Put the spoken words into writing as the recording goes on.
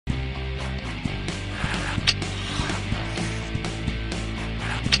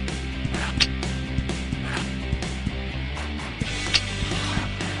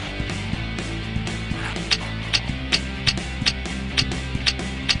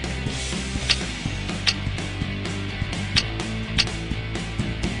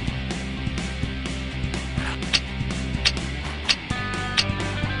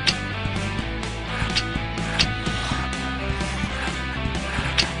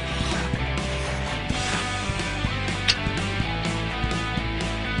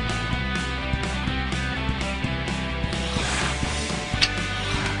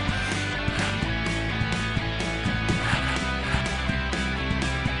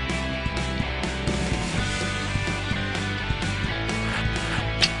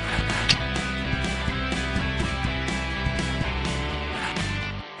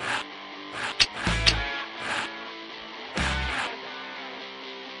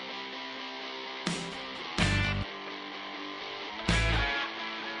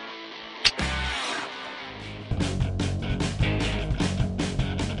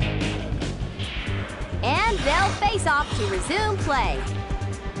face-off to resume play.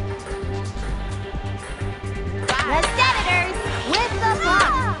 The Senators with the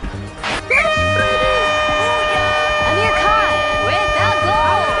puck. Amir Khan with the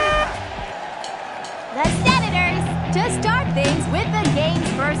goal. The Senators to start things with the game's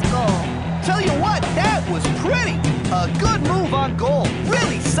first goal. Tell you what, that was pretty. A good move on goal.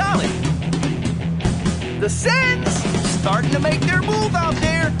 Really solid. The Sens starting to make their move out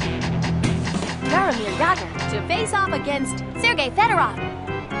there. Jaromir Jagr to face off against Sergei Fedorov.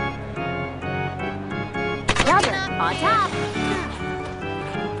 Jagr on top.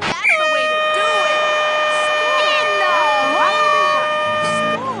 That's the way to do it! In the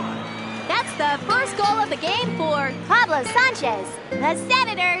hole! That's the first goal of the game for Pablo Sanchez. The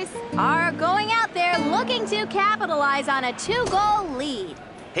Senators are going out there looking to capitalize on a 2-goal lead.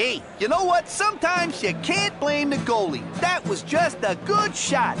 Hey, you know what? Sometimes you can't blame the goalie. That was just a good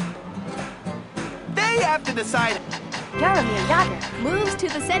shot. They have to decide. Jaromir Jagr moves to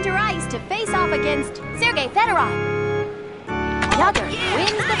the center ice to face off against Sergei Fedorov. Jagr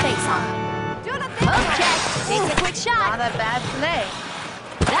wins the face-off. Poke check, takes a quick shot. Not a bad play.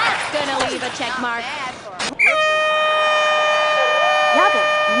 That's gonna leave a check mark. Bad for Jagr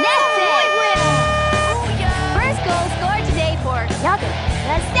nets it. First goal scored today for Jagr.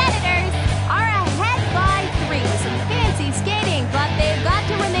 The Senators are ahead by 3 with some fancy skating, but they've got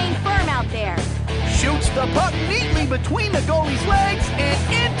to remain firm out there. Shoots the puck neatly between the goalie's legs and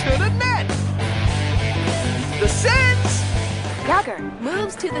into the net. The Sens. Jagr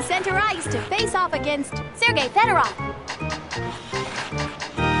moves to the center ice to face off against Sergei Fedorov.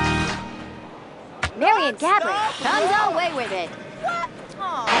 Marian Gaborik comes away with it.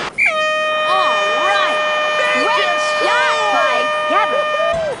 All right! Great shot by Gaborik.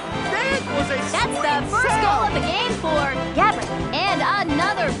 That's the first goal of the game for Gaborik. And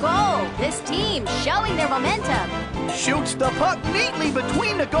another goal. This team showing their momentum. Shoots the puck neatly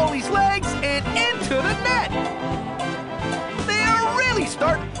between the goalie's legs and into the net. They are really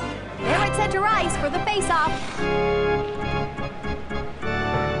starting. They're at center ice for the face-off.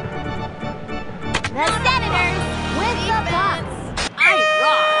 The Senators with the puck.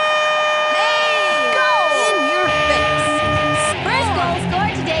 In your face. First goal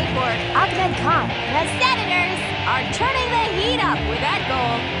scored today for Ahmed Khan. The Senators are turning the heat up with that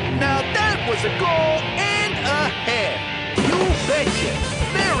goal. Now that was a goal and a half. You betcha.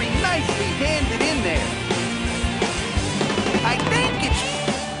 Very nicely handed in there. I think it's...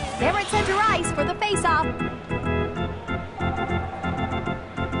 They're at center ice for the face-off.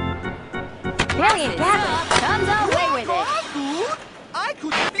 Marian Gaborik comes away with it. I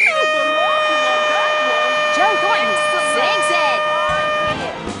could feel the rocking on that Joe Thornton sinks it.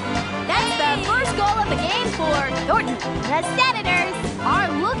 That's the first goal of the game for Thornton. The Senators are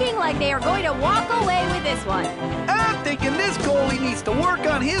looking like they are going to walk away with this one. one. I'm thinking this goalie needs to work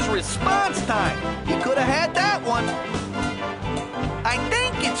on his response time. He could have had that one. I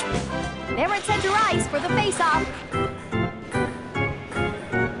think it's... They're at center ice for the face-off.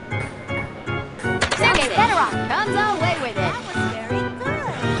 Sergei Fedorov comes away with it.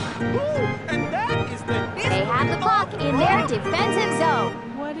 They have the puck in their defensive zone.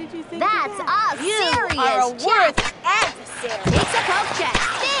 What did you think? That's a serious are a check. worth adversary. Takes a poke check.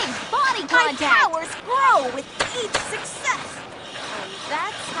 Big body My contact. powers grow with each success. And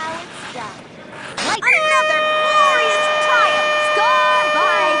that's how it's done. Like Another glorious triumph. score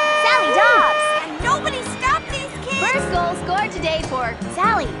by Sally Dobbs. And nobody stopped these kids. First goal scored today for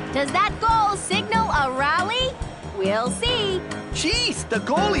Sally. Does that goal signal a rally? We'll see. Jeez, the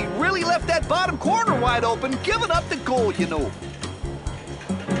goalie really left that bottom corner wide open, giving up the goal, you know.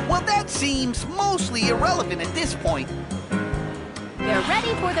 Well, that seems mostly irrelevant at this point. They're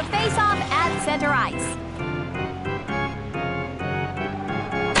ready for the face-off at center ice.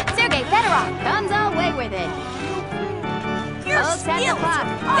 Sergei Fedorov comes away with it. Your Pokes at the skills puck.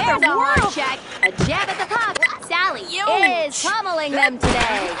 are There's a hard otherworldly. check. A jab at the puck. Sally Huge. is pummeling them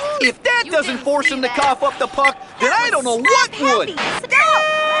today. If that doesn't force him to cough up the puck, then I don't know what would. Stop. Let's keep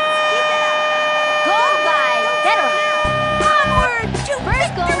it up. Goal by Fedorov. Onward to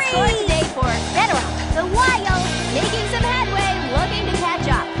First goal victory. scored today for Fedorov. The Wild making some headway, looking to catch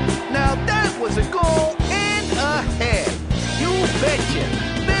up. Now that was a goal and a half. You betcha.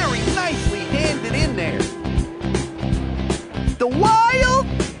 Very nicely handed in there. The Wild.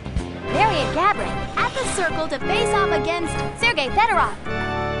 Marian Gaborik at the circle to face off against Sergei Fedorov.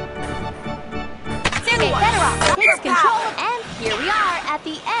 Sergei Fedorov takes control, and here we are at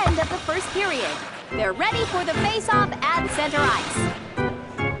the end of the first period. They're ready for the face-off at center ice.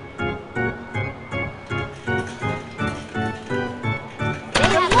 They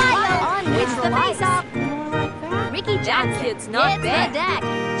have the Wild on wins the face-off. Johnson kid's not hits bad. the deck.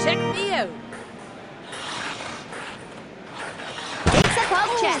 Check me out. Takes a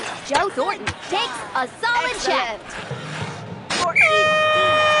poke check. Joe Thornton takes a solid check.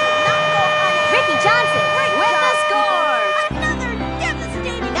 Ricky Johnson with the score. Another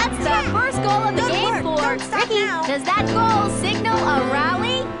devastating That's the first goal of the Good game work. for Don't stop Ricky. now. Does that goal signal a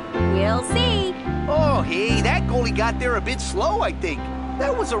rally? We'll see. Oh, hey, that goalie got there a bit slow, I think.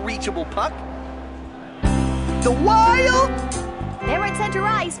 That was a reachable puck. The Wild! They're at center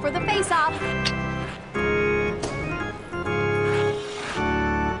ice for the face-off.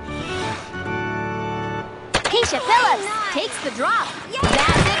 Keisha Phillips takes the drop.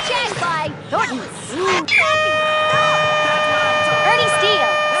 That's a check by Thornton. Ernie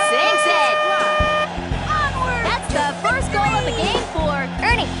Steele sinks it. That's the first goal of the game for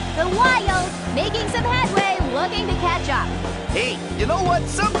Ernie. The Wild making some headway, looking to catch up. Hey, you know what?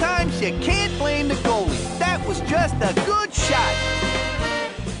 Sometimes you can't blame the goalie. That was just a good shot.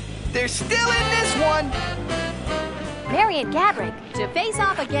 They're still in this one. Marion Gabrick to face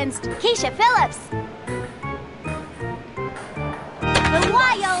off against Keisha Phillips. The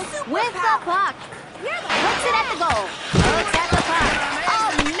Wild with the puck. Puts it at the goal. Looks at the puck. Oh,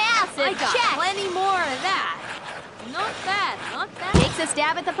 I massive got check. plenty more of that. Not bad, not bad. Takes a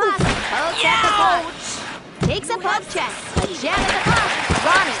stab at the puck. Pokes at the puck. Takes a poke check. A jab at the puck.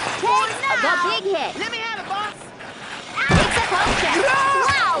 Ronnie takes the big hit. Let me have it, boss. Takes a poke check.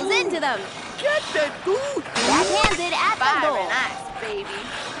 Plows into them. Get that dude. Backhands it at the goal. Nice, baby.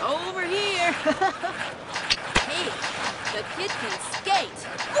 Over here. Hey, the kid can skate.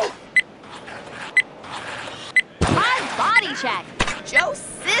 Hard body check.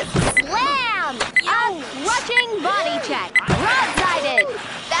 Joseph. Slam! A crushing body check. Broadsided.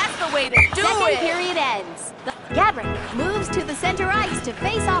 That's the way to do Second it. period ends. Gabrick moves to the center ice to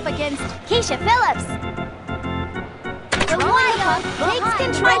face off against Keisha Phillips. The Wild takes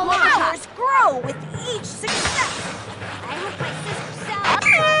control My of the puck. powers grow with each success. I hope my sister Sally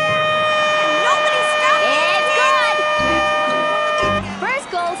and nobody stops It's good! First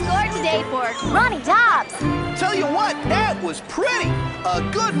goal scored today for Ronnie Dobbs. Tell you what, that was pretty. A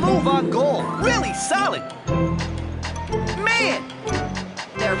good move on goal. Really solid. Man,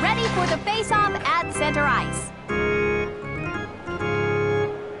 They're ready for the face-off at center ice.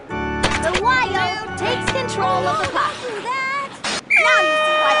 The Wild takes control of the puck. Now you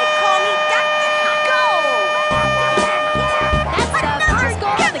see why they call me Dr. That's the first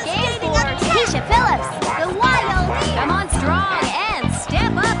goal of the game for Keisha Phillips. The Wild come on strong and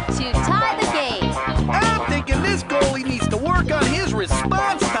step up to tie the game. I'm thinking this goalie needs to work on his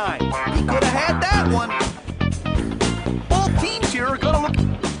response time. He could have had that one. Both teams here are gonna look.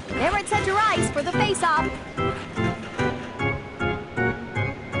 They're at center ice for the face-off.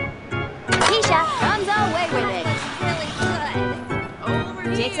 Keisha comes away with it. Really good. Over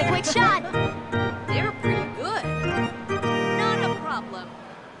here. Takes a quick shot. They're pretty good. Not a problem.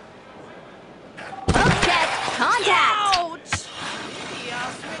 Poke check. Contact. Ouch!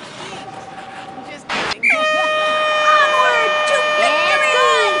 Onward to It's victory!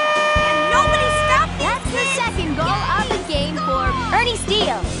 good. And nobody stopped That's the second goal of the game for Ernie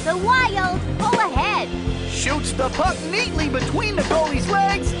Steele. The Wild pull ahead. Shoots the puck neatly between the goalie's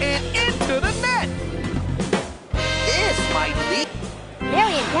legs and into the net. This might be.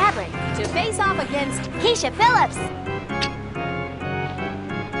 Marion Gabrick to face off against Keisha Phillips.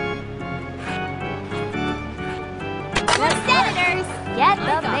 The Senators get the I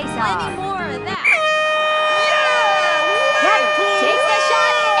got plenty face-off. more of that. Gabrick takes the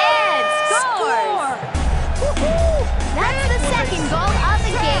shot and scores. That's the second goal of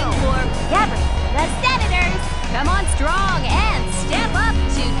the game for Gabrick. The Senators come on strong and step up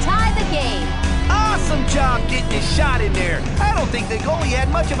to tie the game. Awesome job getting his shot in there. I don't think the goalie had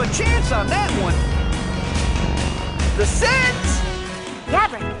much of a chance on that one. The Sens.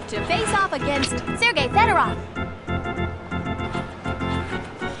 Gabrick to face off against Sergei Fedorov.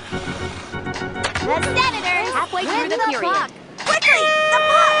 The Senators halfway through the period. Quickly, the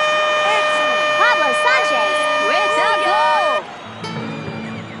puck! Pablo Sanchez with a goal.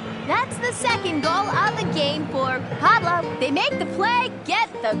 That's the second goal of the game for Pablo. They make the play, get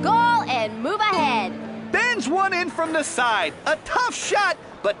the goal, and move ahead. Bends one in from the side. A tough shot,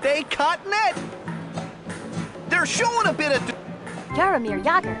 but they caught net. They're showing a bit of. Jaromir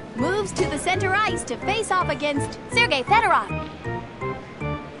Jagr moves to the center ice to face off against Sergei Fedorov.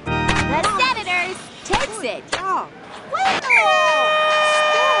 The Senators takes it.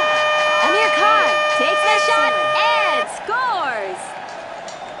 Amir Khan takes the shot and scores.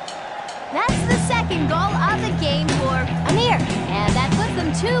 That's the second goal of the game for Amir. And that puts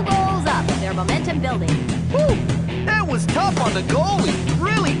them 2 goals up. Their momentum building. Woo! That was tough on the goalie.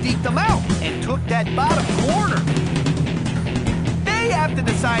 Really deked him out and took that bottom corner. They have to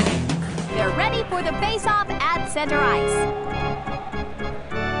decide. They're ready for the face-off at center ice.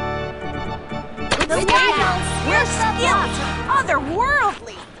 The Wild, their skills are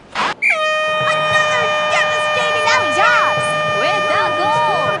otherworldly. Another devastating Sally Jobs with the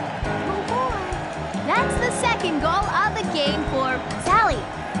goal. goal. That's the second goal of the game for Sally.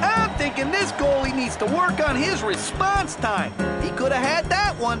 I'm thinking this goalie needs to work on his response time. He could have had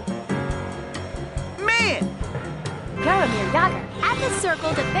that one. Man, Jaromir Jagr at the circle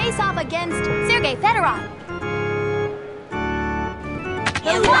to face off against Sergei Fedorov.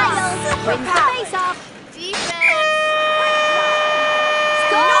 The Wild wins the face-off. Defense.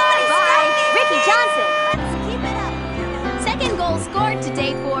 Scored by Ricky Johnson. Let's keep it up. Second goal scored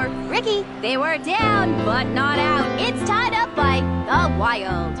today for Ricky. They were down, but not out. It's tied up by the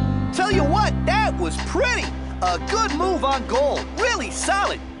Wild. tell you what, that was pretty. A good move on goal. Really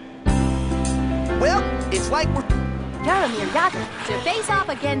solid. Well, it's like we're... Jaromir Jagr to face off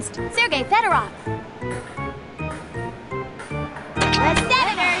against Sergei Fedorov. The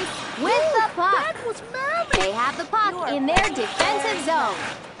Senators with the puck. That was magic. They have the puck in their defensive zone.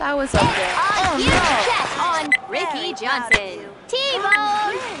 That was up there. A huge check on Ricky Johnson.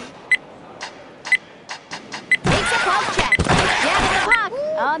 T-Bone takes a puck check. Jabs the puck.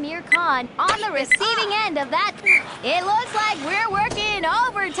 Amir Khan on the receiving end of that. It looks like we're working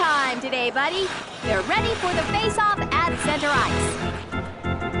overtime today, buddy. They're ready for the face-off at center ice.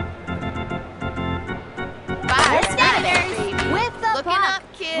 The Senators with the Looking puck. up,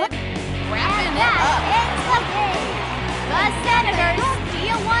 kid. And Wrapping it that up. ends the game. The Senators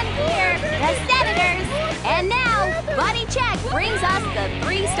steal one here. The Senators. And now, Buddy Check brings us the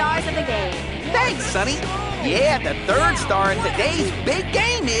 3 stars of the game. Thanks, Sonny. Yeah, the third star in today's big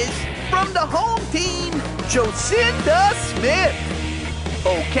game is from the home team, Jocinda Smith.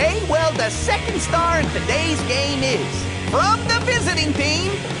 Okay, well, the second star in today's game is from the visiting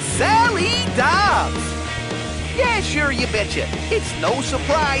team, Sally Dobbs. Yeah, sure, you betcha. It's no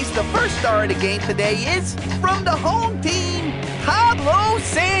surprise the first star of the game today is from the home team, Pablo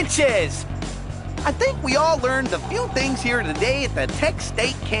Sanchez. I think we all learned a few things here today at the Tech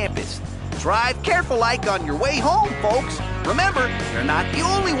State campus. Drive careful like on your way home, folks. Remember, you're not the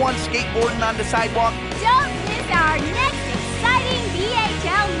only one skateboarding on the sidewalk. Don't miss our next exciting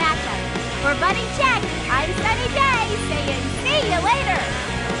VHL matchup. For Buddy Check,